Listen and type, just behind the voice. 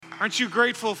Aren't you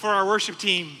grateful for our worship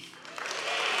team?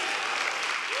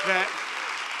 That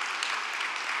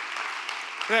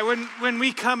when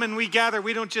we come and we gather,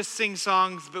 we don't just sing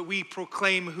songs, but we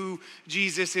proclaim who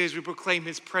Jesus is. We proclaim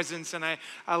his presence, and I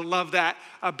love that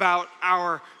about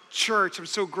our church. I'm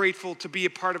so grateful to be a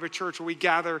part of a church where we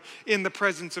gather in the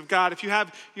presence of God. If you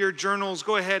have your journals,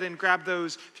 go ahead and grab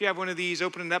those. If you have one of these,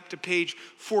 open it up to page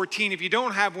 14. If you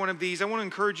don't have one of these, I want to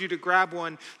encourage you to grab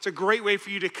one. It's a great way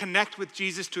for you to connect with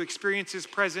Jesus, to experience his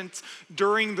presence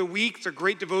during the week. It's a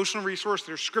great devotional resource.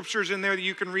 There's scriptures in there that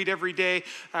you can read every day,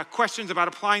 questions about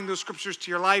applying those scriptures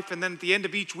to your life. And then at the end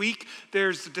of each week,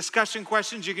 there's discussion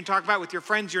questions you can talk about with your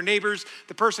friends, your neighbors,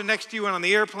 the person next to you and on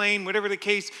the airplane, whatever the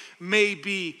case may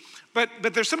be. But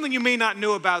there's something you may not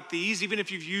know about these, even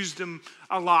if you've used them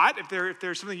a lot, if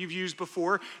there's something you've used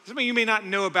before, something you may not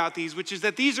know about these, which is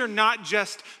that these are not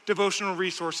just devotional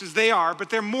resources. They are,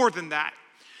 but they're more than that.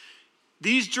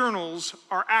 These journals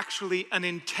are actually an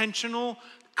intentional,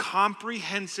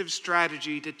 comprehensive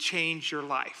strategy to change your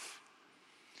life.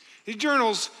 These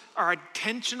journals are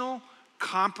intentional,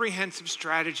 comprehensive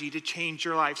strategy to change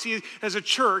your life. See, as a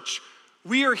church,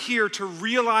 we are here to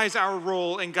realize our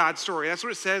role in God's story. That's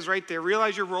what it says right there.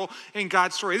 Realize your role in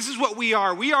God's story. This is what we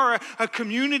are. We are a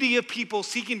community of people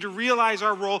seeking to realize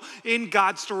our role in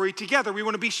God's story together. We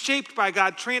want to be shaped by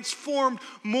God, transformed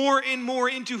more and more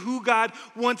into who God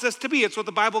wants us to be. It's what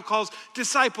the Bible calls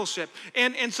discipleship.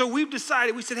 And so we've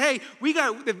decided, we said, hey,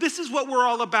 if this is what we're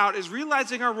all about, is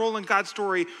realizing our role in God's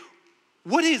story.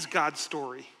 What is God's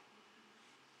story?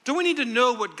 Don't we need to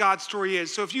know what God's story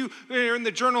is? So if you're in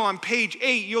the journal on page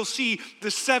 8, you'll see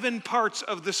the 7 parts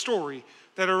of the story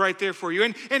that are right there for you.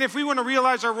 And if we want to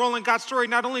realize our role in God's story,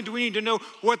 not only do we need to know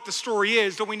what the story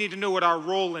is, don't we need to know what our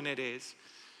role in it is?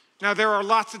 Now, there are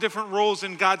lots of different roles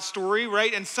in God's story,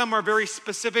 right? And some are very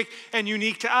specific and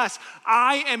unique to us.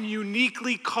 I am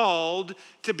uniquely called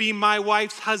to be my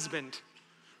wife's husband.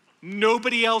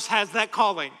 Nobody else has that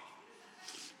calling.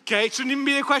 Okay, it shouldn't even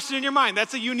be a question in your mind.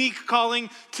 That's a unique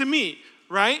calling to me,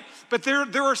 right? But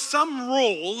there are some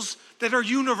roles that are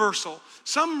universal.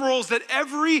 Some roles that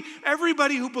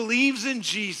everybody who believes in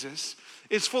Jesus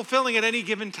is fulfilling at any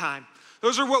given time.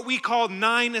 Those are what we call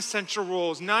 9 essential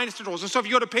roles, 9 essential roles. And so if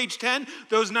you go to page 10,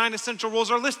 those 9 essential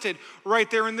roles are listed right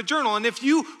there in the journal. And if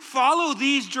you follow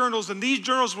these journals, and these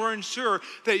journals will ensure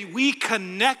that we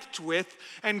connect with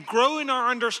and grow in our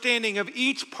understanding of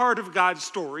each part of God's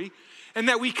story, and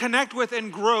that we connect with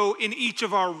and grow in each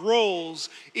of our roles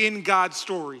in God's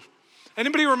story.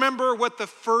 Anybody remember what the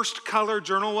first color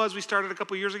journal was we started a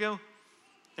couple years ago?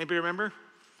 Anybody remember? It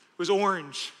was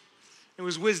orange. It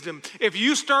was wisdom. If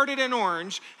you started in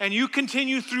orange and you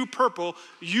continue through purple,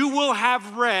 you will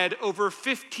have read over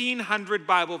 1,500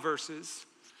 Bible verses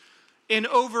in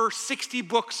over 60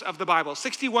 books of the Bible,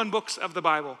 61 books of the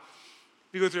Bible.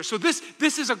 You go through. So this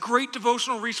is a great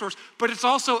devotional resource, but it's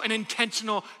also an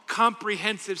intentional,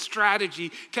 comprehensive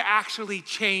strategy to actually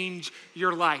change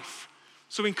your life.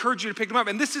 So we encourage you to pick them up.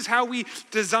 And this is how we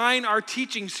design our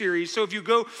teaching series. So if you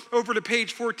go over to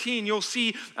page 14, you'll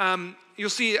see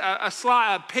a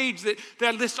slide, a page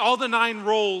that lists all the 9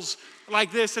 roles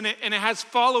like this, and it has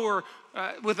follower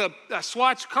with a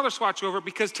color swatch over it,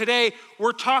 because today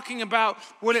we're talking about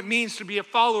what it means to be a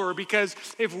follower. Because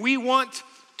if we want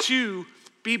to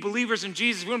be believers in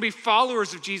Jesus, we want to be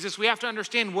followers of Jesus, we have to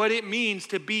understand what it means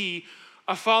to be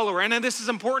a follower. And this is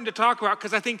important to talk about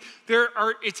because I think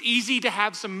it's easy to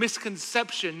have some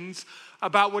misconceptions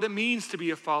about what it means to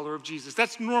be a follower of Jesus.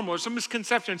 That's normal. There's some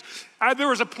misconceptions. There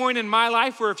was a point in my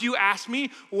life where if you asked me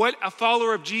what a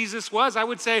follower of Jesus was, I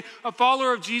would say a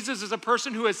follower of Jesus is a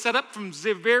person who has set up some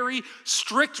very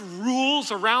strict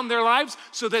rules around their lives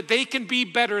so that they can be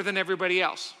better than everybody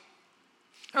else.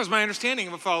 That was my understanding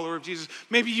of a follower of Jesus.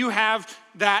 Maybe you have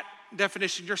that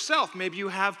definition yourself. Maybe you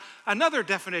have another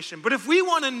definition. But if we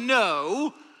want to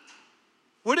know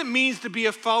what it means to be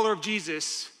a follower of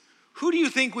Jesus, who do you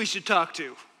think we should talk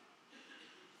to?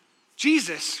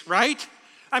 Jesus, right?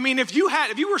 I mean, if you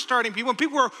were starting people and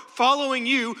people were following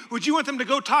you, would you want them to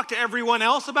go talk to everyone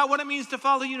else about what it means to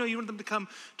follow you? No, you want them to come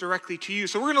directly to you.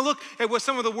 So we're going to look at what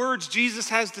some of the words Jesus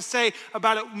has to say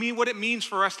about what it means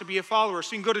for us to be a follower.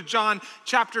 So you can go to John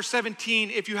chapter 17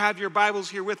 if you have your Bibles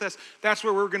here with us. That's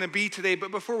where we're going to be today.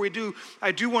 But before we do,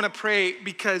 I do want to pray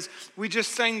because we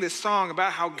just sang this song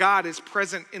about how God is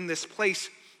present in this place.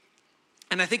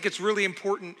 And I think it's really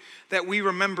important that we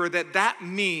remember that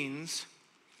means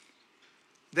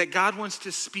that God wants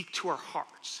to speak to our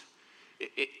hearts.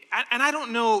 And I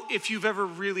don't know if you've ever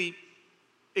really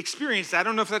experienced that. I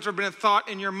don't know if that's ever been a thought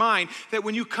in your mind, that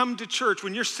when you come to church,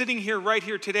 when you're sitting here right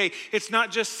here today, it's not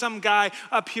just some guy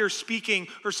up here speaking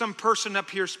or some person up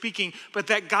here speaking, but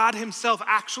that God himself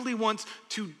actually wants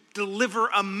to deliver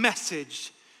a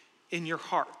message in your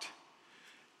heart.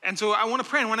 And so I want to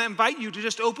pray. I want to invite you to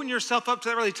just open yourself up to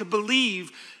that, really, to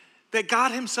believe that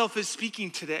God himself is speaking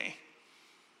today,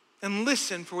 and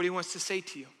listen for what he wants to say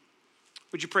to you.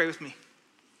 Would you pray with me?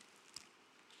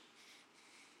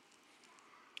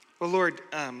 Well, Lord,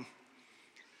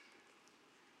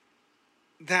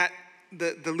 that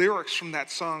the lyrics from that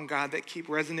song, God, that keep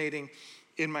resonating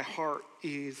in my heart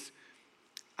is,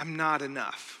 I'm not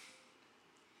enough.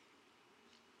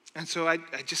 And so I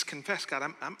just confess,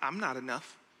 God, I'm not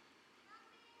enough.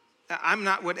 I'm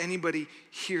not what anybody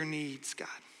here needs, God.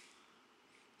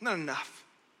 Not enough.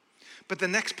 But the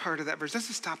next part of that verse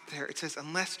doesn't stop there. It says,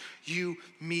 unless you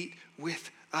meet with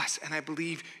us. And I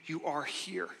believe you are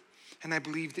here. And I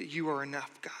believe that you are enough,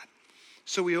 God.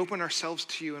 So we open ourselves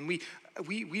to you, and we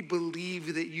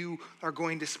believe that you are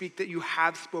going to speak, that you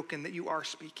have spoken, that you are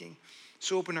speaking.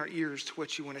 So open our ears to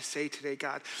what you want to say today,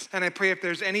 God. And I pray if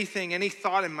there's anything, any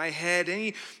thought in my head,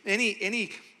 any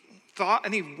thought,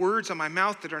 any words on my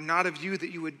mouth that are not of you,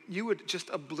 that you would just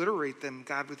obliterate them,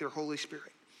 God, with your Holy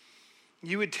Spirit.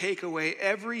 You would take away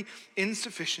every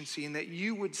insufficiency, and that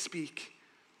you would speak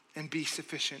and be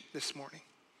sufficient this morning.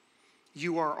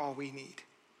 You are all we need.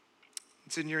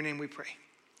 It's in your name we pray.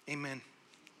 Amen.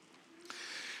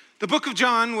 The book of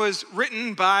John was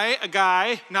written by a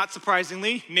guy, not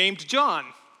surprisingly, named John.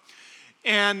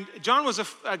 And John was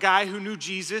a guy who knew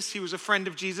Jesus. He was a friend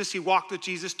of Jesus. He walked with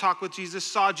Jesus, talked with Jesus,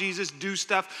 saw Jesus do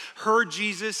stuff, heard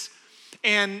Jesus.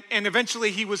 And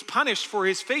eventually he was punished for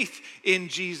his faith in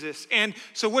Jesus. And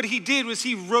so what he did was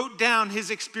he wrote down his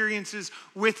experiences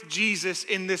with Jesus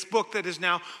in this book that is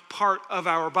now part of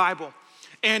our Bible.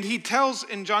 And he tells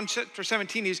in John chapter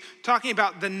 17, he's talking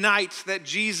about the night that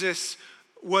Jesus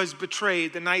was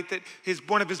betrayed, the night that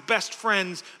one of his best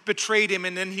friends betrayed him,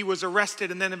 and then he was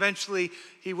arrested, and then eventually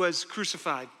he was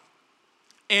crucified.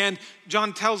 And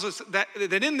John tells us that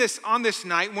on this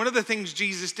night, one of the things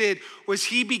Jesus did was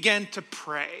he began to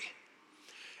pray.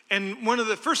 And one of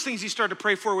the first things he started to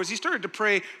pray for was he started to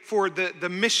pray for the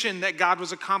mission that God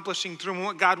was accomplishing through him, and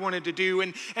what God wanted to do.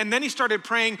 And then he started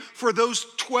praying for those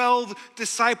 12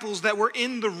 disciples that were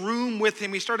in the room with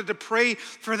him. He started to pray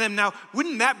for them. Now,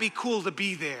 wouldn't that be cool to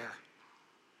be there?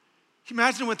 Can you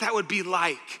imagine what that would be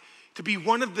like? To be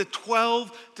one of the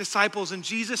 12 disciples, and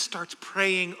Jesus starts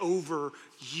praying over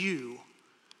you.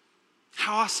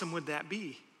 How awesome would that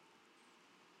be?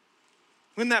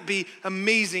 Wouldn't that be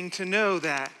amazing to know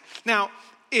that? Now,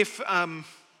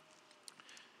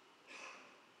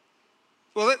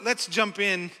 let's jump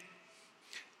in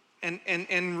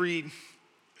and read,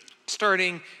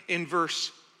 starting in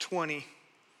verse 20.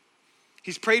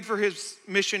 He's prayed for his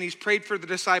mission, he's prayed for the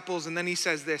disciples, and then he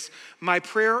says this, my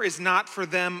prayer is not for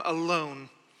them alone.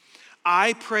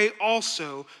 I pray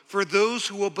also for those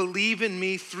who will believe in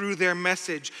me through their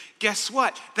message. Guess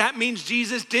what? That means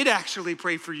Jesus did actually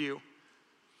pray for you.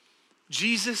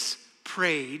 Jesus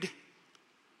prayed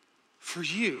for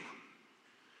you.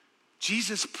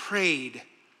 Jesus prayed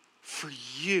for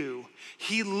you.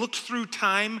 He looked through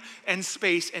time and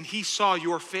space, and he saw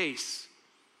your face.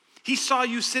 He saw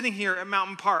you sitting here at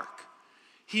Mountain Park.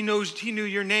 He knew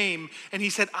your name, and he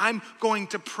said, I'm going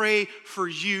to pray for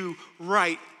you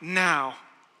right now.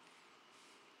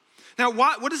 Now,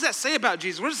 what does that say about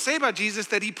Jesus? What does it say about Jesus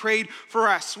that he prayed for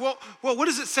us? Well, what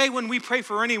does it say when we pray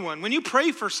for anyone? When you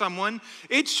pray for someone,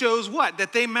 it shows what?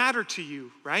 That they matter to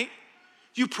you, right?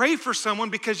 You pray for someone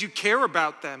because you care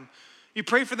about them. You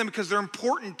pray for them because they're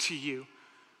important to you.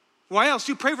 Why else?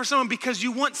 You pray for someone because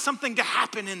you want something to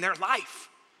happen in their life.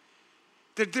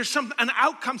 That there's an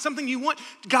outcome, something you want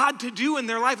God to do in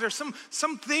their life. There's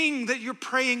something that you're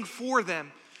praying for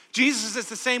them. Jesus is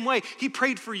the same way. He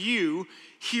prayed for you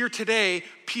here today,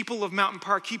 people of Mountain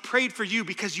Park. He prayed for you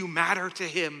because you matter to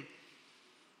him,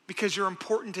 because you're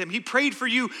important to him. He prayed for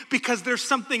you because there's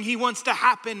something he wants to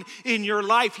happen in your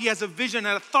life. He has a vision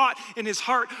and a thought in his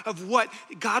heart of what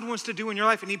God wants to do in your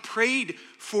life, and he prayed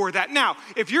for that. Now,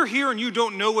 if you're here and you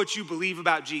don't know what you believe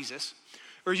about Jesus,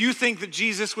 or you think that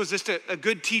Jesus was just a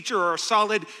good teacher or a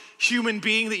solid human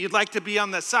being that you'd like to be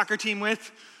on the soccer team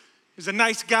with, he was a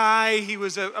nice guy, he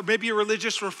was maybe a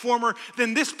religious reformer,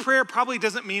 then this prayer probably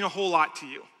doesn't mean a whole lot to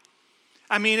you.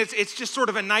 I mean, it's just sort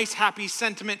of a nice, happy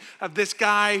sentiment of this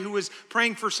guy who was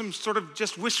praying for some sort of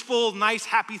just wishful, nice,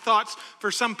 happy thoughts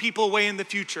for some people way in the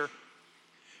future.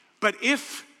 But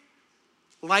if,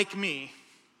 like me,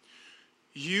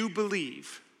 you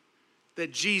believe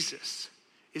that Jesus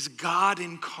is God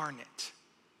incarnate,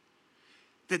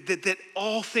 that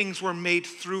all things were made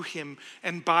through him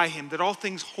and by him, that all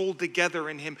things hold together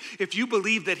in him, if you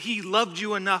believe that he loved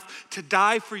you enough to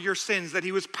die for your sins, that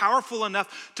he was powerful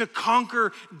enough to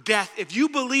conquer death, if you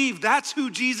believe that's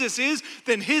who Jesus is,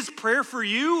 then his prayer for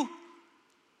you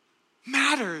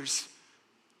matters,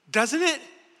 doesn't it?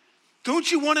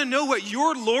 Don't you want to know what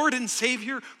your Lord and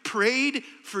Savior prayed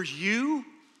for you?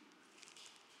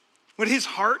 What his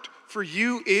heart for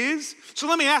you is? So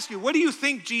let me ask you, what do you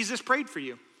think Jesus prayed for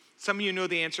you? Some of you know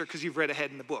the answer because you've read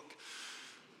ahead in the book.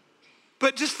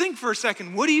 But just think for a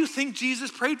second, what do you think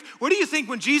Jesus prayed? What do you think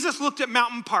when Jesus looked at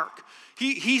Mountain Park?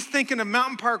 He's thinking of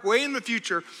Mountain Park way in the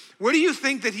future. What do you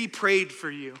think that he prayed for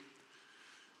you?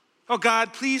 Oh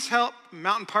God, please help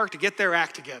Mountain Park to get their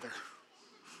act together.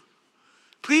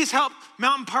 Please help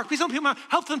Mountain Park, please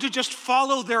help them to just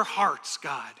follow their hearts,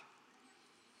 God.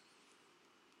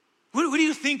 What do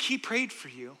you think he prayed for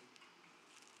you?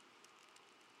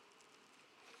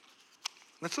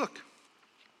 Let's look.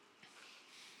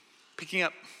 Picking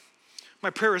up,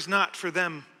 my prayer is not for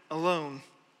them alone.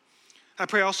 I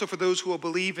pray also for those who will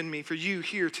believe in me, for you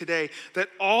here today, that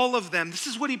all of them, this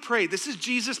is what he prayed, this is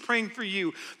Jesus praying for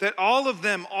you, that all of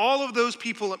them, all of those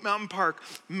people at Mountain Park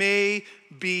may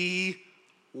be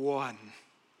one.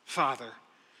 Father,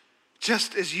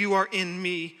 just as you are in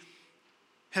me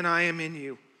and I am in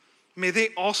you, may they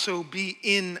also be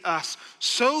in us,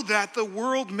 so that the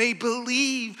world may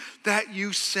believe that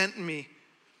you sent me.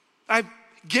 I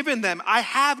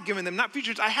have given them, not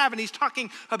futures, I have, and he's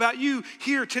talking about you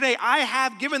here today. I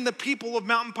have given the people of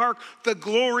Mountain Park the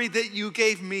glory that you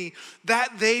gave me,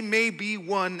 that they may be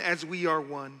one as we are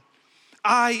one.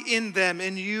 I in them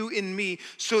and you in me,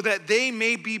 so that they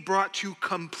may be brought to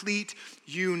complete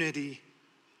unity.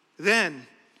 Then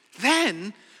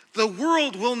the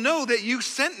world will know that you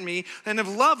sent me and have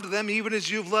loved them even as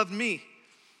you've loved me.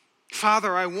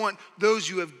 Father, I want those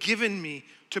you have given me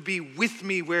to be with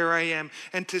me where I am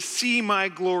and to see my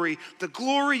glory, the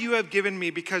glory you have given me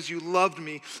because you loved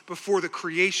me before the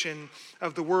creation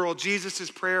of the world.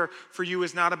 Jesus' prayer for you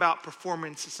is not about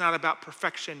performance. It's not about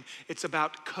perfection. It's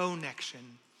about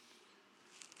connection.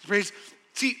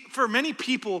 See, for many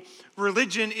people,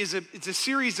 religion is a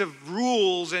series of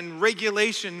rules and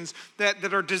regulations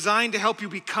that are designed to help you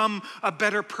become a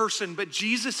better person. But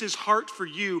Jesus' heart for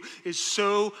you is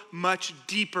so much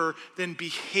deeper than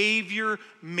behavior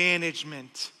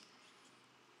management.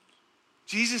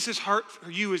 Jesus' heart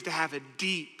for you is to have a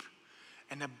deep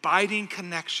and abiding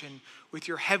connection with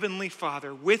your heavenly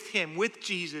Father, with him, with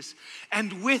Jesus,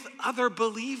 and with other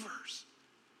believers.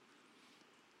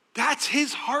 That's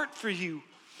his heart for you,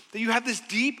 that you have this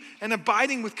deep and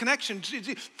abiding with connection.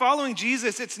 Following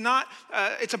Jesus, it's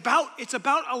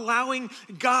about allowing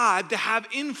God to have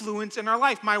influence in our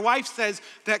life. My wife says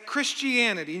that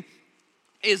Christianity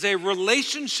is a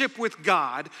relationship with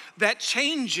God that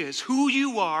changes who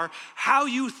you are, how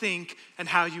you think, and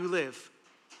how you live.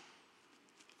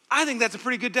 I think that's a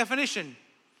pretty good definition.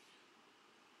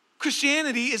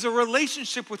 Christianity is a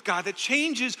relationship with God that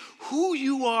changes who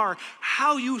you are,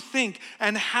 how you think,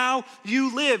 and how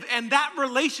you live. And that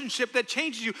relationship that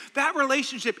changes you, that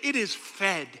relationship, it is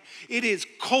fed, it is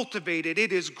cultivated,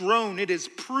 it is grown, it is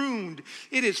pruned,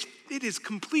 it is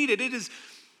completed, it is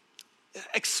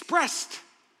expressed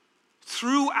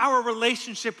through our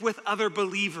relationship with other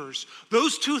believers.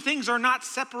 Those two things are not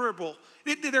separable.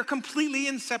 They're completely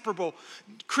inseparable.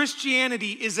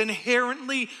 Christianity is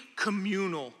inherently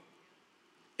communal.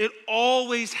 It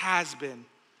always has been.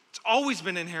 It's always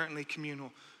been inherently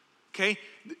communal, okay?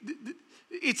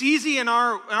 It's easy in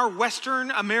our Western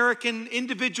American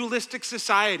individualistic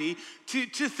society to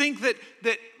think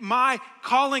that my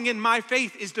calling in my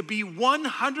faith is to be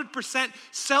 100%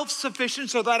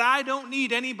 self-sufficient so that I don't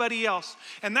need anybody else.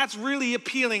 And that's really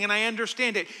appealing, and I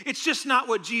understand it. It's just not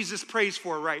what Jesus prays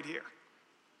for right here.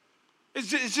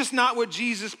 It's just not what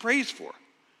Jesus prays for.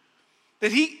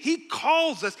 That he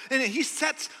calls us and he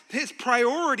sets his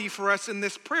priority for us in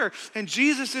this prayer. And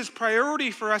Jesus' priority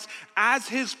for us as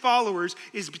his followers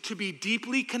is to be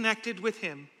deeply connected with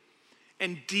him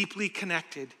and deeply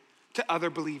connected to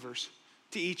other believers,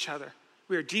 to each other.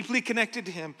 We are deeply connected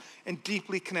to him and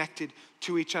deeply connected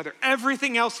to each other.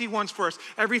 Everything else he wants for us,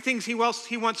 everything he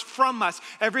wants from us,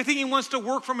 everything he wants to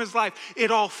work from his life, it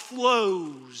all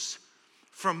flows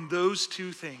from those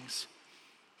two things,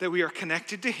 that we are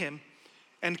connected to him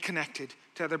and connected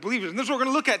to other believers. And this is what we're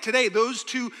going to look at today. Those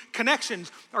two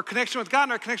connections, our connection with God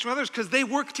and our connection with others, because they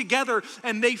work together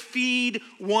and they feed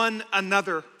one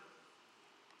another.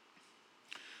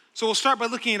 So we'll start by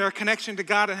looking at our connection to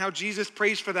God and how Jesus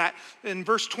prays for that in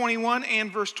verse 21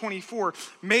 and verse 24.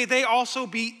 May they also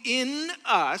be in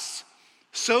us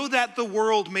so that the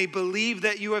world may believe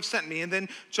that you have sent me. And then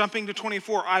jumping to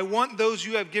 24, I want those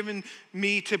you have given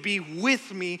me to be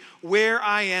with me where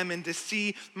I am and to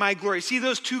see my glory. See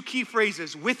those two key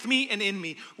phrases, with me and in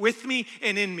me, with me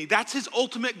and in me. That's his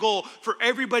ultimate goal for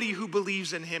everybody who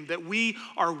believes in him, that we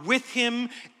are with him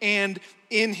and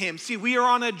in him. See, we are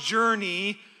on a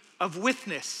journey of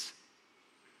witness.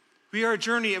 We are a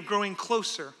journey of growing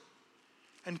closer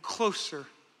and closer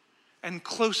and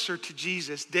closer to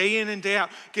Jesus, day in and day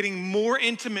out, getting more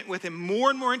intimate with him,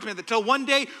 more and more intimate, until one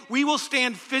day we will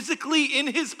stand physically in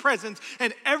his presence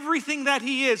and everything that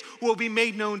he is will be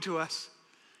made known to us.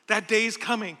 That day is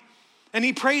coming. And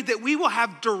he prayed that we will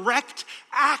have direct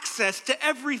access to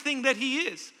everything that he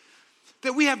is.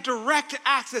 That we have direct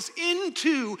access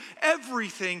into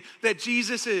everything that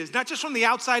Jesus is. Not just from the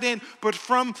outside in, but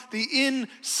from the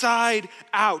inside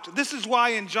out. This is why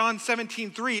in John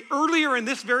 17:3, earlier in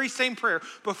this very same prayer,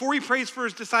 before he prays for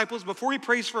his disciples, before he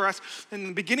prays for us, in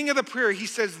the beginning of the prayer, he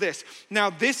says this,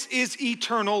 now this is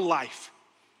eternal life,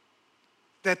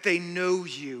 that they know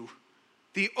you,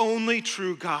 the only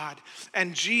true God,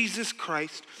 and Jesus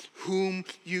Christ, whom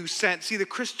you sent. See, the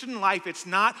Christian life, it's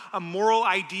not a moral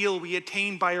ideal we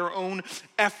attain by our own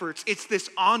efforts. It's this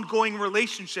ongoing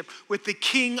relationship with the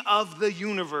King of the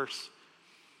universe.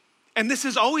 And this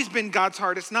has always been God's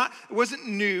heart. It wasn't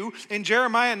new. In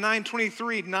Jeremiah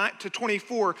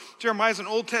 9:23-24, Jeremiah is an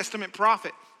Old Testament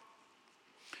prophet.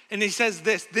 And he says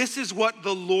this is what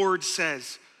the Lord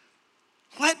says.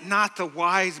 Let not the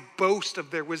wise boast of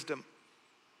their wisdom,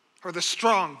 or the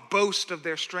strong boast of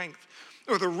their strength,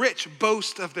 or the rich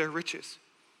boast of their riches.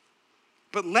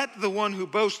 But let the one who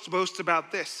boasts boast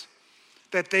about this,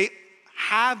 that they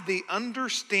have the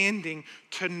understanding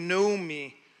to know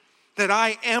me, that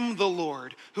I am the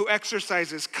Lord who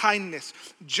exercises kindness,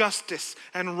 justice,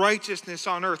 and righteousness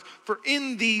on earth. For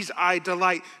in these I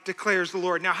delight, declares the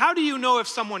Lord. Now, how do you know if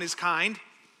someone is kind?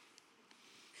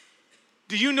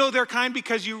 Do you know they're kind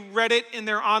because you read it in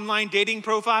their online dating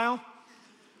profile?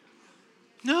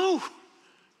 No,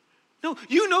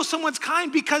 you know someone's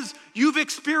kind because you've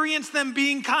experienced them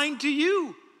being kind to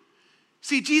you.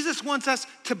 See, Jesus wants us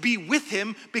to be with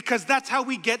him because that's how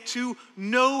we get to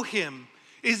know him,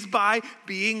 is by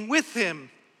being with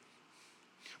him.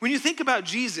 When you think about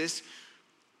Jesus,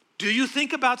 do you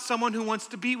think about someone who wants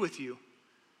to be with you?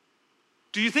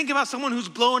 Do you think about someone who's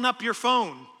blowing up your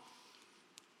phone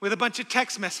with a bunch of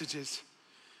text messages?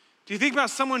 Do you think about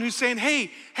someone who's saying,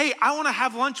 hey, I want to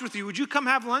have lunch with you. Would you come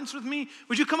have lunch with me?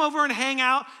 Would you come over and hang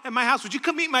out at my house? Would you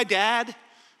come meet my dad?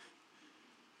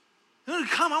 No,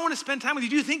 come, I want to spend time with you.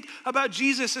 Do you think about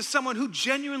Jesus as someone who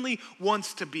genuinely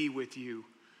wants to be with you?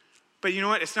 But you know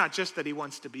what? It's not just that he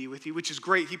wants to be with you, which is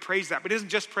great. He prays that. But he doesn't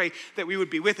just pray that we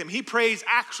would be with him. He prays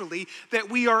actually that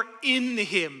we are in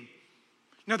him.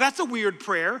 Now that's a weird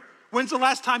prayer. When's the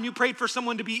last time you prayed for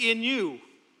someone to be in you?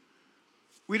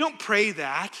 We don't pray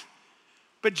that.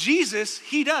 But Jesus,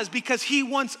 he does, because he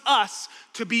wants us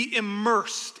to be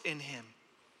immersed in him.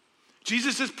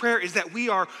 Jesus' prayer is that we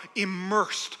are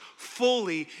immersed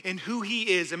fully in who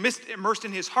he is, immersed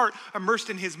in his heart,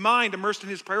 immersed in his mind, immersed in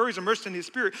his priorities, immersed in his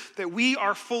spirit, that we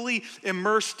are fully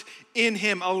immersed in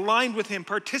him, aligned with him,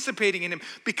 participating in him,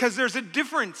 because there's a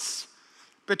difference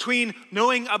between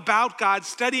knowing about God,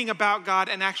 studying about God,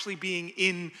 and actually being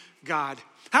in God.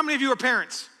 How many of you are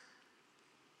parents?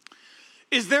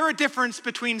 Is there a difference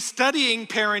between studying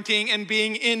parenting and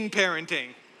being in parenting?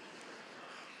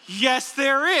 Yes,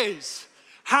 there is.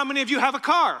 How many of you have a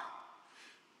car?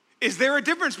 Is there a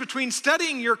difference between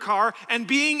studying your car and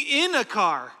being in a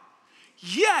car?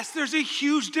 Yes, there's a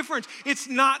huge difference. It's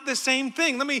not the same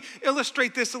thing. Let me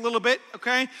illustrate this a little bit,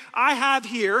 okay? I have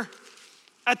here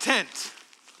a tent,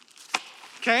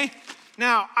 okay?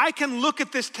 Now, I can look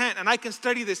at this tent and I can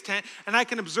study this tent and I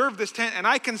can observe this tent and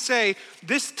I can say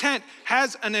this tent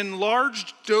has an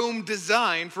enlarged dome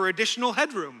design for additional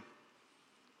headroom.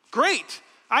 Great.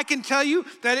 I can tell you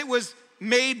that it was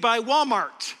made by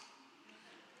Walmart.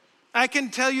 I can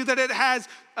tell you that it has,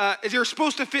 you're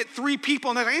supposed to fit 3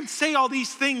 people, and I can say all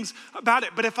these things about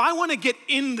it, but if I want to get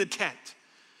in the tent,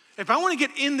 you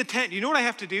know what I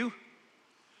have to do?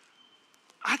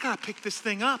 I got to pick this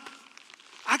thing up.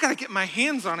 I got to get my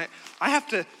hands on it. I have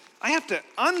to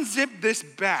unzip this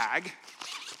bag,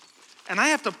 and I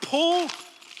have to pull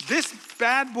this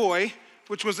bad boy,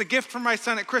 which was a gift from my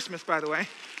son at Christmas, by the way,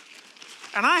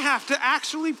 and I have to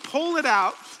actually pull it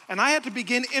out, and I have to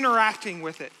begin interacting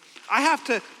with it. I have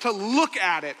to look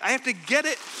at it. I have to get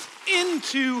it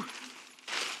into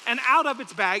and out of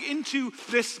its bag into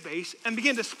this space and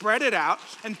begin to spread it out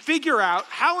and figure out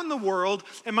how in the world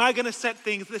am I going to set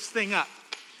this thing up.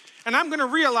 And I'm going to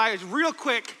realize real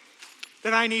quick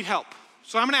that I need help.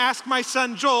 So I'm gonna ask my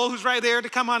son Joel, who's right there, to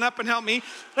come on up and help me.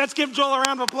 Let's give Joel a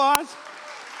round of applause.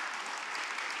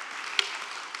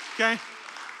 Okay?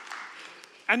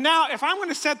 And now, if I'm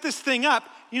gonna set this thing up,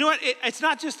 you know what? It's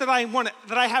not just that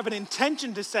I have an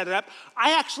intention to set it up.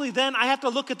 I have to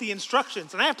look at the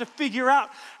instructions and I have to figure out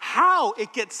how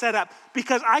it gets set up,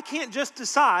 because I can't just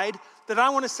decide that I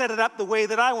want to set it up the way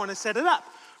that I want to set it up,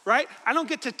 right? I don't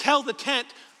get to tell the tent,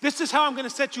 this is how I'm going to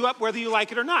set you up whether you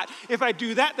like it or not. If I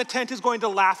do that, the tent is going to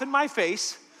laugh in my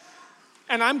face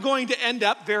and I'm going to end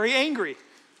up very angry,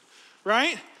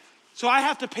 right? So I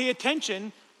have to pay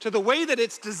attention to the way that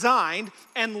it's designed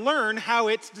and learn how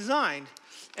it's designed.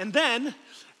 And then,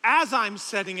 as I'm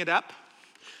setting it up,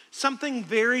 something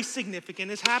very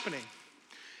significant is happening.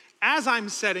 As I'm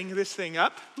setting this thing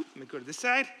up, let me go to this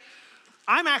side,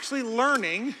 I'm actually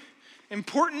learning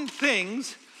important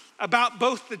things about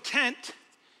both the tent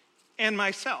and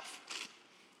myself.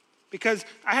 Because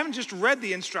I haven't just read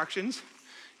the instructions.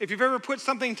 If you've ever put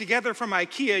something together from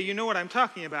IKEA, you know what I'm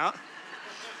talking about.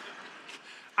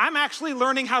 I'm actually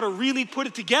learning how to really put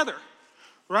it together,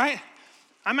 right?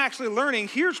 I'm actually learning,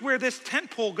 here's where this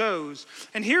tent pole goes,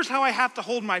 and here's how I have to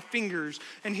hold my fingers,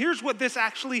 and here's what this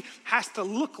actually has to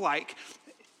look like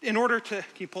in order to, can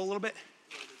you pull a little bit?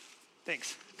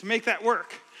 Thanks, to make that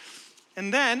work.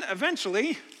 And then,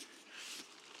 eventually,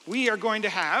 we are going to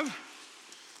have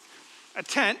a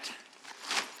tent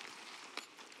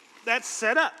that's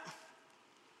set up.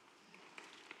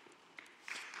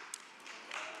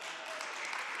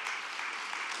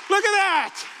 Look at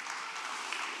that!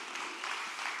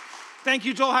 Thank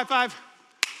you, Joel. High five.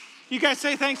 You guys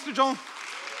say thanks to Joel.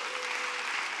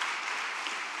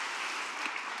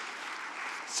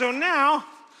 So now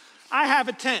I have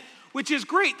a tent, which is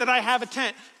great that I have a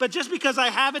tent. But just because I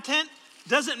have a tent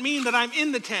doesn't mean that I'm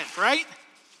in the tent, right?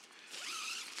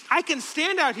 I can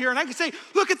stand out here and I can say,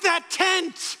 look at that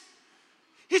tent.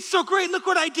 It's so great. Look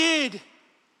what I did.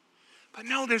 But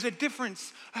no, there's a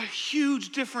difference, a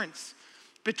huge difference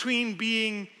between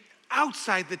being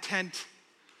outside the tent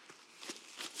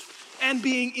and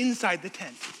being inside the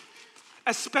tent,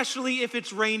 especially if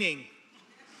it's raining.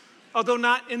 Although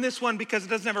not in this one because it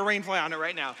doesn't have a rain fly on it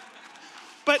right now.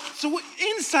 But so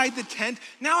inside the tent,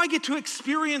 now I get to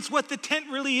experience what the tent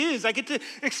really is. I get to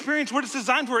experience what it's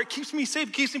designed for. It keeps me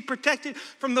safe, keeps me protected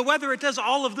from the weather. It does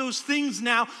all of those things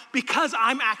now because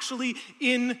I'm actually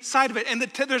inside of it. And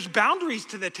there's boundaries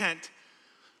to the tent.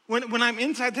 When I'm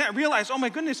inside the tent, I realize, oh my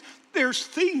goodness, there's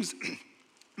things.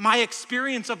 My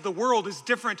experience of the world is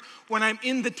different when I'm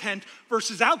in the tent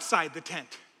versus outside the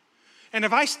tent. And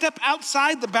if I step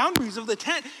outside the boundaries of the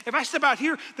tent, if I step out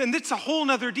here, then it's a whole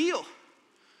nother deal.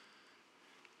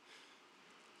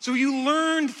 So you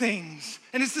learn things.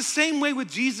 And it's the same way with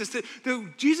Jesus. That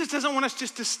Jesus doesn't want us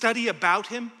just to study about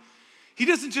him. He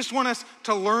doesn't just want us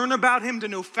to learn about him, to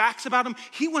know facts about him.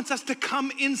 He wants us to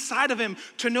come inside of him,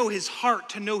 to know his heart,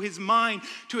 to know his mind,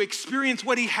 to experience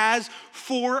what he has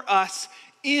for us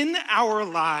in our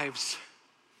lives.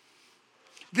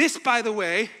 This, by the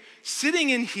way, sitting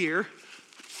in here,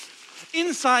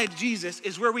 inside Jesus,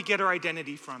 is where we get our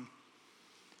identity from.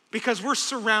 Because we're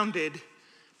surrounded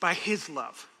by his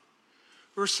love.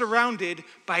 We're surrounded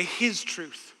by his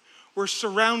truth. We're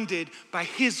surrounded by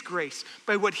his grace,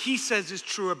 by what he says is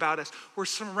true about us. We're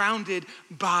surrounded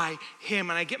by him,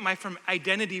 and I get my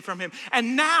identity from him.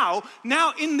 And now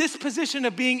in this position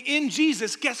of being in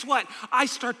Jesus, guess what? I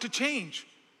start to change.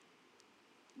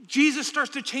 Jesus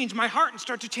starts to change my heart and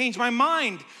start to change my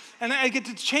mind. And I get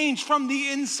to change from the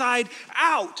inside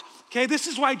out. Okay, this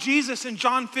is why Jesus in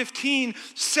John 15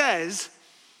 says,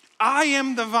 I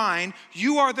am the vine,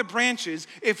 you are the branches.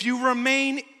 If you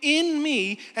remain in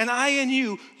me and I in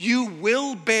you, you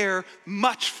will bear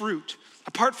much fruit.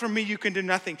 Apart from me, you can do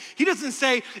nothing. He doesn't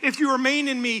say, if you remain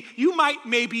in me, you might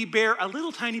maybe bear a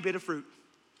little tiny bit of fruit.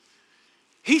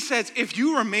 He says, if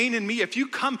you remain in me, if you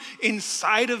come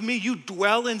inside of me, you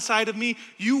dwell inside of me,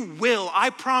 you will,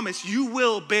 I promise, you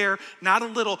will bear not a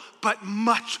little, but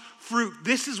much fruit.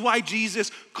 This is why Jesus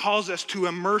calls us to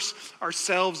immerse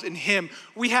ourselves in him.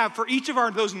 We have, for each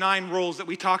of those 9 roles that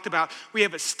we talked about, we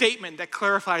have a statement that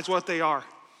clarifies what they are.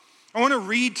 I want to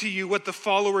read to you what the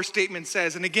follower statement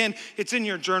says. And again, it's in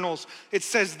your journals. It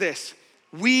says this: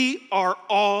 we are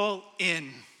all in.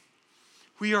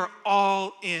 We are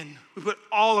all in. We put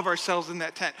all of ourselves in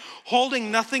that tent.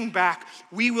 Holding nothing back,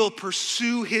 we will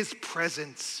pursue his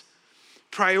presence,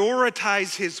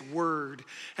 prioritize his word,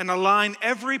 and align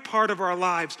every part of our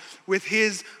lives with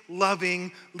his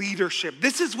loving leadership.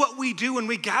 This is what we do when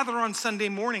we gather on Sunday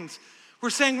mornings.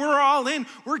 We're saying we're all in.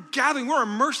 We're gathering. We're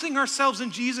immersing ourselves in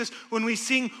Jesus when we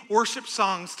sing worship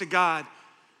songs to God.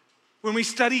 when we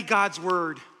study God's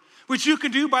word, which you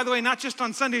can do, by the way, not just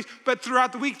on Sundays, but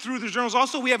throughout the week through the journals.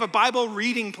 Also, we have a Bible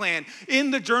reading plan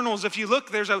in the journals. If you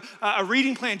look, there's a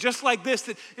reading plan just like this,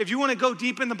 that if you want to go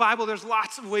deep in the Bible, there's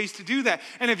lots of ways to do that.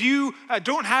 And if you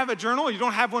don't have a journal, you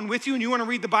don't have one with you, and you want to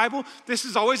read the Bible, this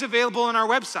is always available on our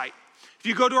website. If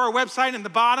you go to our website, in the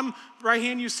bottom right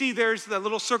hand, you see there's the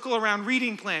little circle around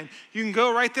reading plan. You can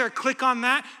go right there, click on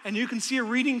that, and you can see a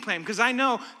reading plan. Because I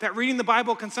know that reading the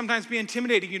Bible can sometimes be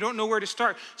intimidating. You don't know where to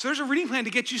start. So there's a reading plan to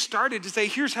get you started, to say,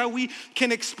 here's how we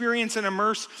can experience and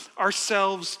immerse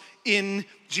ourselves in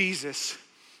Jesus.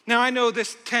 Now, I know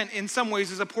this tent in some ways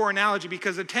is a poor analogy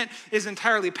because the tent is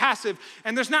entirely passive,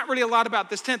 and there's not really a lot about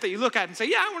this tent that you look at and say,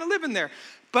 yeah, I want to live in there.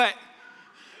 But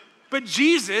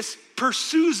Jesus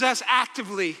pursues us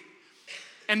actively.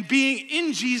 And being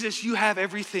in Jesus, you have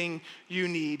everything you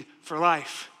need for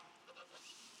life.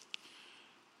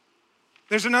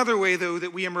 There's another way, though,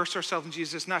 that we immerse ourselves in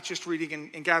Jesus, not just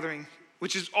reading and gathering,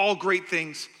 which is all great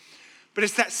things. But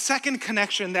it's that second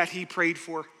connection that he prayed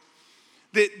for,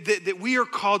 that we are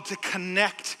called to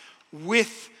connect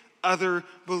with other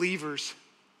believers.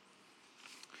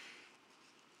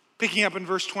 Picking up in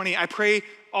verse 20, I pray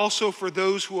also for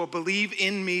those who will believe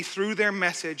in me through their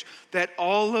message, that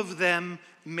all of them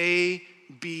may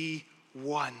be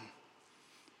one.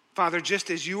 Father, just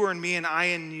as you are in me and I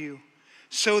in you,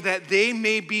 so that they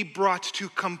may be brought to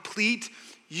complete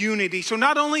unity. So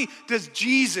not only does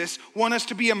Jesus want us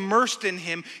to be immersed in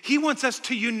him, he wants us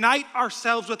to unite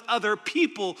ourselves with other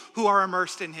people who are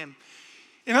immersed in him.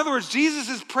 In other words,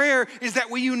 Jesus' prayer is that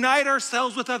we unite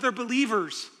ourselves with other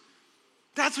believers.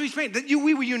 That's what he's praying, that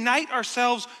we will unite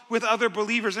ourselves with other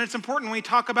believers. And it's important when we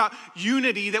talk about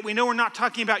unity that we know we're not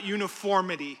talking about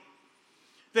uniformity.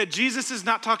 That Jesus is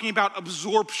not talking about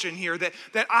absorption here, that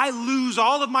I lose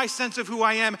all of my sense of who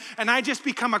I am and I just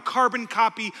become a carbon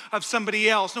copy of somebody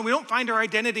else. No, we don't find our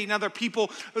identity in other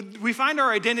people. We find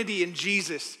our identity in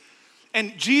Jesus.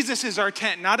 And Jesus is our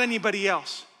tent, not anybody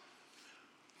else.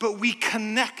 But we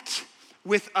connect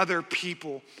with other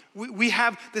people. We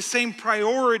have the same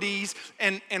priorities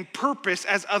and purpose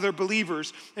as other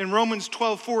believers. In Romans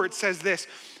 12:4, it says this,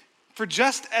 for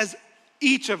just as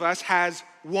each of us has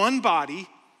one body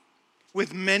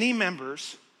with many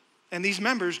members, and these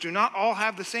members do not all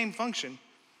have the same function,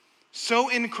 so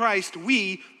in Christ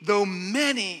we, though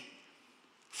many,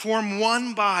 form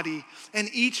one body, and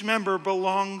each member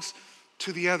belongs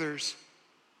to the others.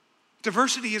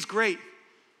 Diversity is great.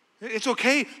 It's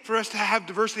okay for us to have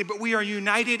diversity, but we are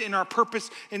united in our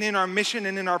purpose and in our mission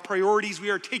and in our priorities.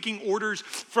 We are taking orders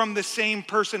from the same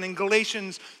person. In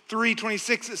Galatians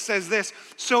 3:26, it says this,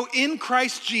 so in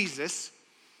Christ Jesus,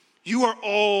 you are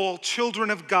all children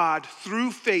of God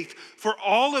through faith. For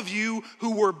all of you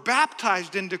who were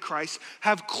baptized into Christ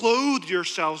have clothed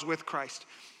yourselves with Christ.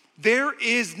 There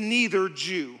is neither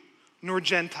Jew nor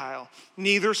Gentile,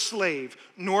 neither slave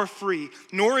nor free,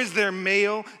 nor is there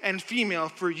male and female,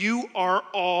 for you are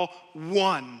all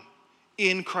one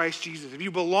in Christ Jesus. If you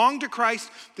belong to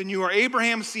Christ, then you are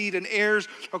Abraham's seed and heirs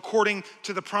according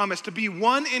to the promise. To be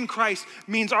one in Christ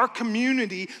means our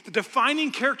community, the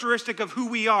defining characteristic of who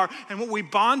we are and what we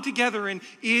bond together in,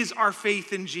 is our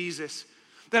faith in Jesus.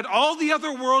 That all the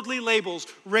other worldly labels,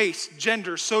 race,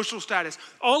 gender, social status,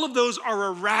 all of those are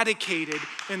eradicated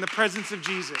in the presence of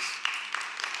Jesus.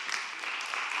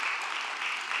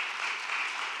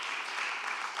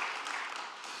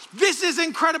 This is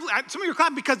incredible. Some of you are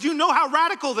clapping because you know how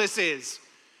radical this is.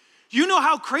 You know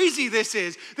how crazy this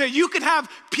is. That you could have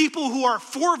people who are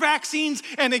for vaccines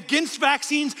and against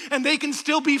vaccines, and they can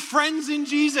still be friends in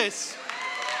Jesus.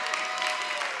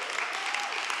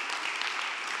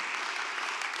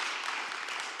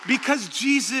 Because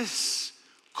Jesus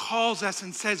calls us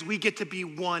and says we get to be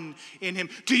one in him.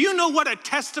 Do you know what a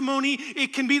testimony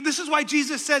it can be? This is why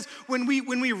Jesus says when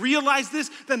we realize this,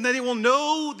 then they will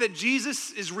know that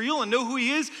Jesus is real and know who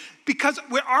he is, because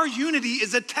our unity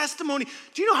is a testimony.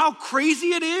 Do you know how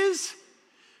crazy it is?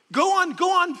 Go on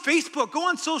Facebook, go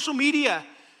on social media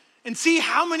and see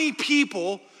how many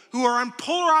people who are on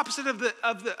polar opposite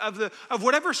of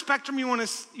whatever spectrum you want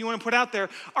to put out there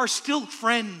are still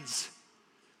friends.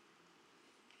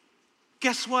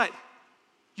 Guess what?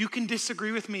 You can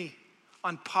disagree with me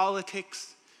on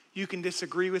politics. You can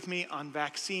disagree with me on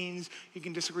vaccines. You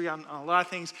can disagree on a lot of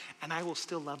things, and I will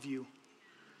still love you.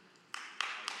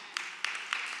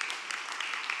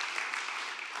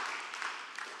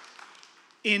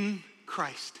 In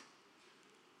Christ.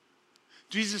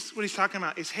 Jesus, what he's talking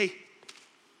about is, hey,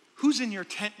 who's in your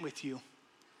tent with you?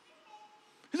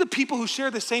 Who's the people who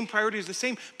share the same priorities, the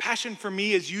same passion for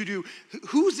me as you do?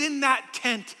 Who's in that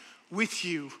tent with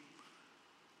you?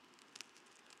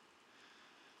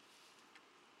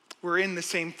 We're in the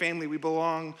same family. We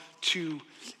belong to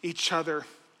each other.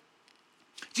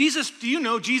 Jesus, do you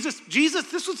know Jesus,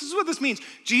 this is what this means.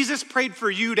 Jesus prayed for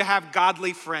you to have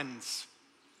godly friends.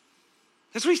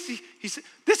 That's what he said.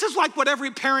 This is like what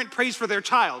every parent prays for their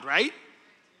child, right?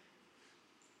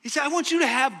 He said, I want you to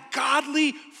have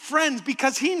godly friends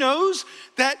because he knows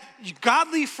that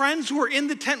godly friends who are in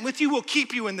the tent with you will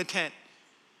keep you in the tent.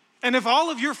 And if all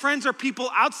of your friends are people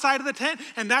outside of the tent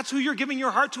and that's who you're giving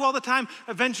your heart to all the time,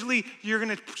 eventually you're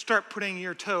gonna start putting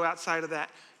your toe outside of that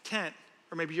tent,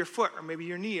 or maybe your foot, or maybe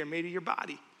your knee, or maybe your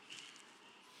body.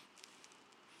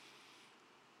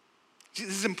 This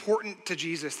is important to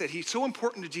Jesus, so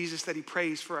important to Jesus that he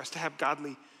prays for us to have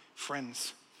godly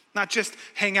friends. Not just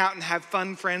hang out and have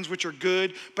fun friends, which are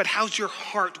good, but how's your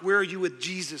heart? Where are you with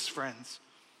Jesus, friends?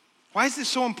 Why is this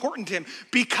so important to him?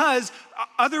 Because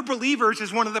other believers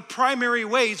is one of the primary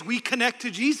ways we connect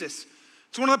to Jesus.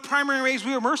 It's one of the primary ways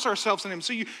we immerse ourselves in him.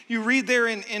 So you read there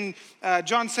in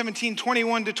John 17,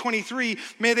 21 to 23,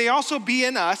 may they also be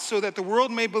in us so that the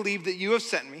world may believe that you have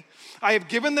sent me. I have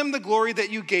given them the glory that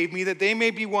you gave me, that they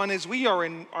may be one as we are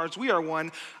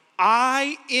one.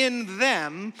 I in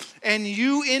them and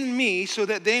you in me, so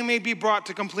that they may be brought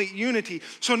to complete unity.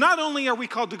 So not only are we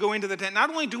called to go into the tent,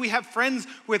 not only do we have friends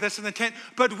with us in the tent,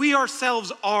 but we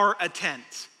ourselves are a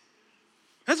tent.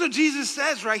 That's what Jesus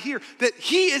says right here, that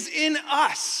he is in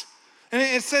us. And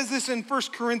it says this in 1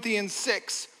 Corinthians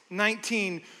 6,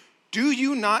 19. Do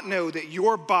you not know that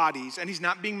your bodies, and he's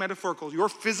not being metaphorical, your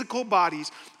physical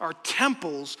bodies are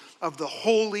temples of the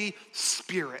Holy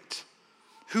Spirit,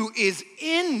 who is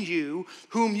in you,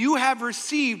 whom you have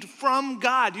received from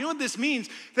God? You know what this means?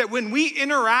 That when we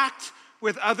interact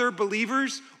with other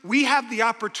believers, we have the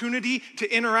opportunity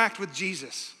to interact with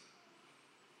Jesus.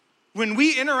 When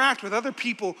we interact with other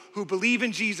people who believe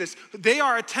in Jesus, they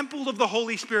are a temple of the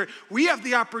Holy Spirit. We have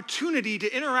the opportunity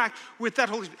to interact with that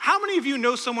Holy Spirit. How many of you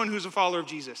know someone who's a follower of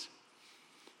Jesus?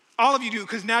 All of you do,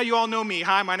 because now you all know me.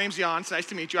 Hi, my name's Jan. It's nice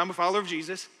to meet you. I'm a follower of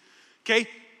Jesus. Okay?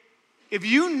 If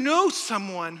you know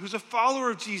someone who's a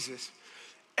follower of Jesus,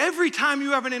 every time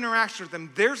you have an interaction with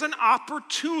them, there's an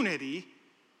opportunity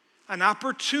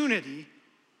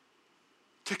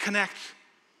to connect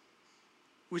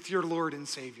with your Lord and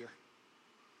Savior.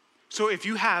 So if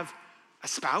you have a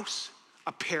spouse,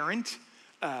 a parent,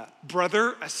 a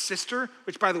brother, a sister,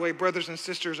 which by the way, brothers and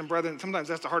sisters and brethren, sometimes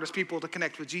that's the hardest people to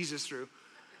connect with Jesus through.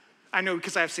 I know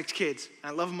because I have 6 kids,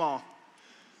 and I love them all.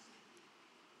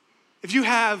 If you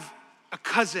have a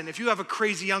cousin, if you have a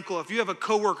crazy uncle, if you have a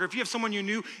coworker, if you have someone you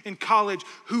knew in college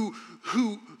who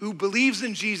believes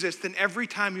in Jesus, then every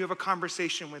time you have a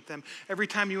conversation with them, every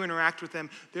time you interact with them,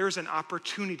 there's an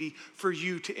opportunity for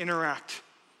you to interact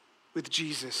with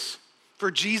Jesus.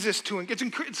 For Jesus to,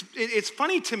 it's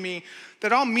funny to me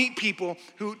that I'll meet people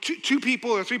who, 2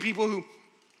 people or 3 people who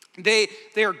they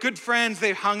are good friends,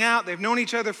 they've hung out, they've known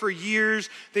each other for years,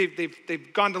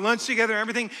 they've gone to lunch together and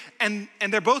everything, and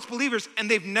they're both believers, and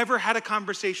they've never had a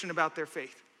conversation about their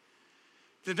faith.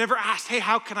 They've never asked, hey,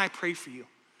 how can I pray for you?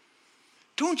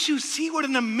 Don't you see what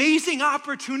an amazing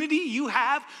opportunity you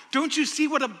have? Don't you see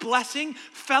what a blessing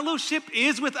fellowship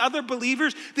is with other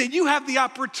believers? That you have the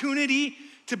opportunity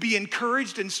to be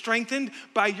encouraged and strengthened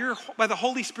by the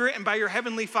Holy Spirit and by your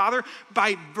Heavenly Father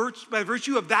by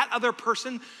virtue of that other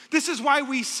person. This is why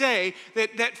we say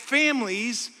that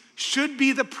families should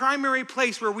be the primary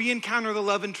place where we encounter the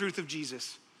love and truth of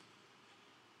Jesus.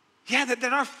 Yeah, that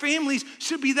our families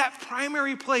should be that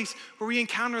primary place where we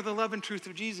encounter the love and truth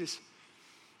of Jesus.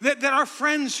 That our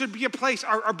friends should be a place,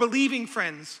 our believing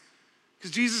friends, because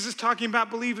Jesus is talking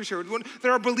about believers here. That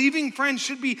our believing friends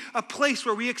should be a place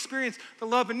where we experience the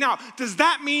love. And now, does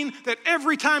that mean that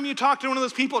every time you talk to one of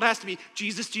those people, it has to be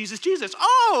Jesus, Jesus, Jesus?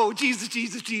 Oh, Jesus,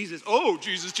 Jesus, Jesus. Oh,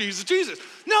 Jesus, Jesus, Jesus.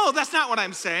 No, that's not what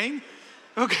I'm saying,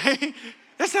 okay?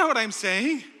 That's not what I'm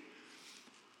saying.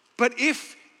 But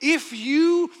if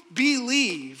you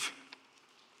believe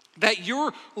that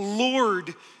your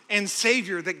Lord and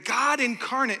Savior, that God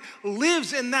incarnate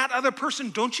lives in that other person,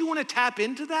 don't you want to tap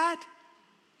into that?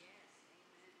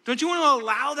 Don't you want to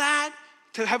allow that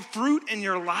to have fruit in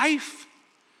your life?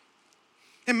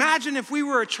 Imagine if we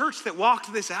were a church that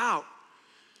walked this out.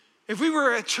 If we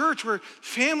were a church where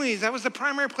families, that was the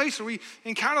primary place where we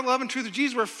encounter the love and truth of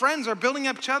Jesus, where friends are building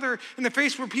up each other in their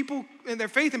faith, where people in their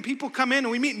faith and people come in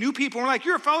and we meet new people and we're like,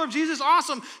 you're a follower of Jesus?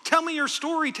 Awesome. Tell me your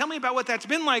story. Tell me about what that's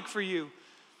been like for you.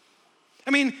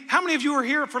 I mean, how many of you were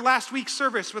here for last week's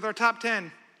service with our top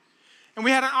 10? And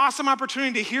we had an awesome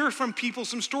opportunity to hear from people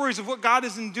some stories of what God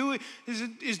is doing.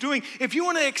 If you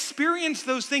want to experience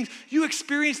those things, you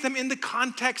experience them in the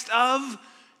context of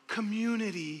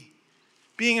community,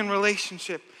 being in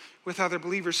relationship with other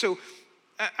believers. So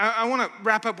I want to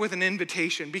wrap up with an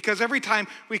invitation, because every time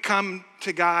we come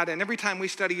to God and every time we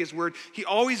study his word, he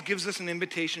always gives us an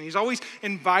invitation. He's always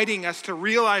inviting us to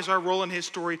realize our role in his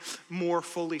story more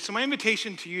fully. So my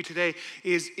invitation to you today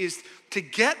is to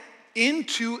get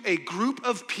into a group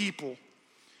of people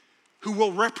who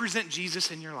will represent Jesus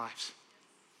in your lives.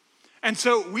 And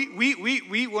so we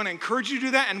want to encourage you to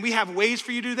do that, and we have ways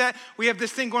for you to do that. We have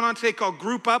this thing going on today called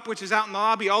Group Up, which is out in the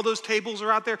lobby. All those tables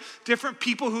are out there. Different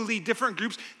people who lead different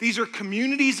groups. These are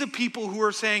communities of people who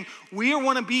are saying, we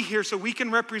want to be here so we can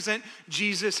represent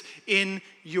Jesus in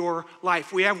your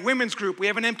life. We have women's group. We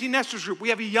have an empty nesters group. We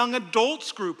have a young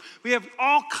adults group. We have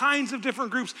all kinds of different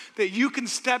groups that you can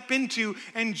step into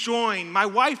and join. My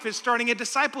wife is starting a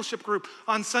discipleship group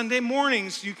on Sunday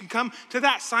mornings. You can come to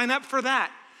that, sign up for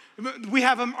that. We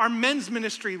have our men's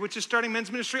ministry, which is starting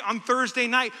men's ministry on Thursday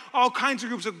night. All kinds of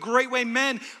groups, a great way.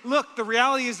 Men, look, the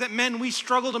reality is that men, we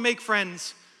struggle to make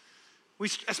friends.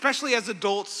 Especially as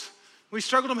adults, we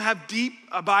struggle to have deep,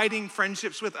 abiding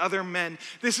friendships with other men.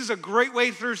 This is a great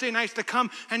way Thursday nights to come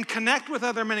and connect with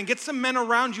other men and get some men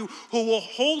around you who will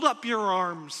hold up your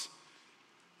arms,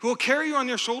 who will carry you on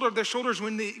their shoulders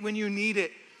when you need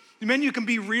it. Men you can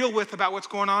be real with about what's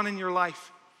going on in your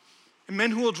life. And men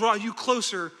who will draw you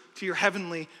closer to your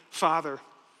heavenly Father.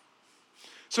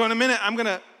 So in a minute, I'm going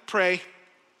to pray.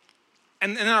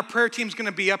 And then our prayer team's going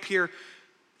to be up here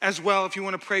as well if you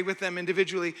want to pray with them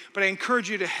individually. But I encourage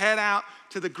you to head out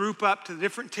to the Group Up, to the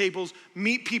different tables,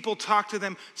 meet people, talk to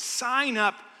them, sign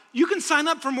up. You can sign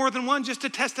up for more than one just to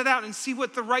test it out and see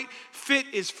what the right fit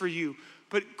is for you.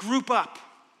 But Group Up.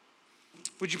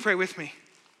 Would you pray with me?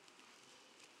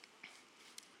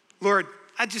 Lord,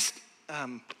 I just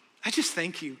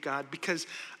thank you, God, because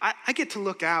I get to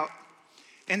look out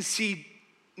and see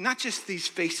not just these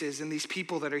faces and these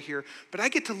people that are here, but I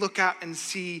get to look out and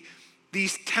see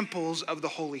these temples of the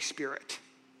Holy Spirit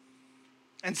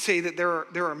and say that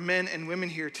there are men and women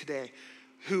here today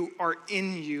who are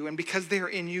in you, and because they are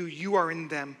in you, you are in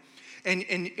them.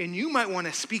 And you might want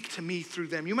to speak to me through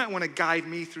them. You might want to guide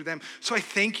me through them. So I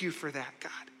thank you for that,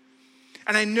 God.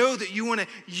 And I know that you want to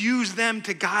use them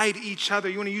to guide each other.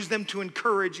 You want to use them to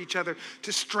encourage each other,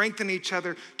 to strengthen each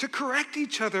other, to correct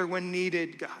each other when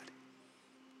needed, God.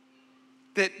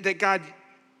 That God,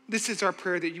 this is our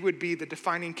prayer, that you would be the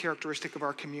defining characteristic of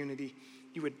our community.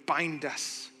 You would bind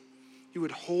us. You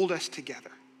would hold us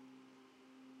together.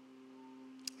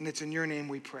 And it's in your name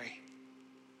we pray.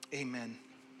 Amen.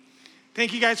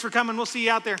 Thank you guys for coming. We'll see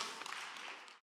you out there.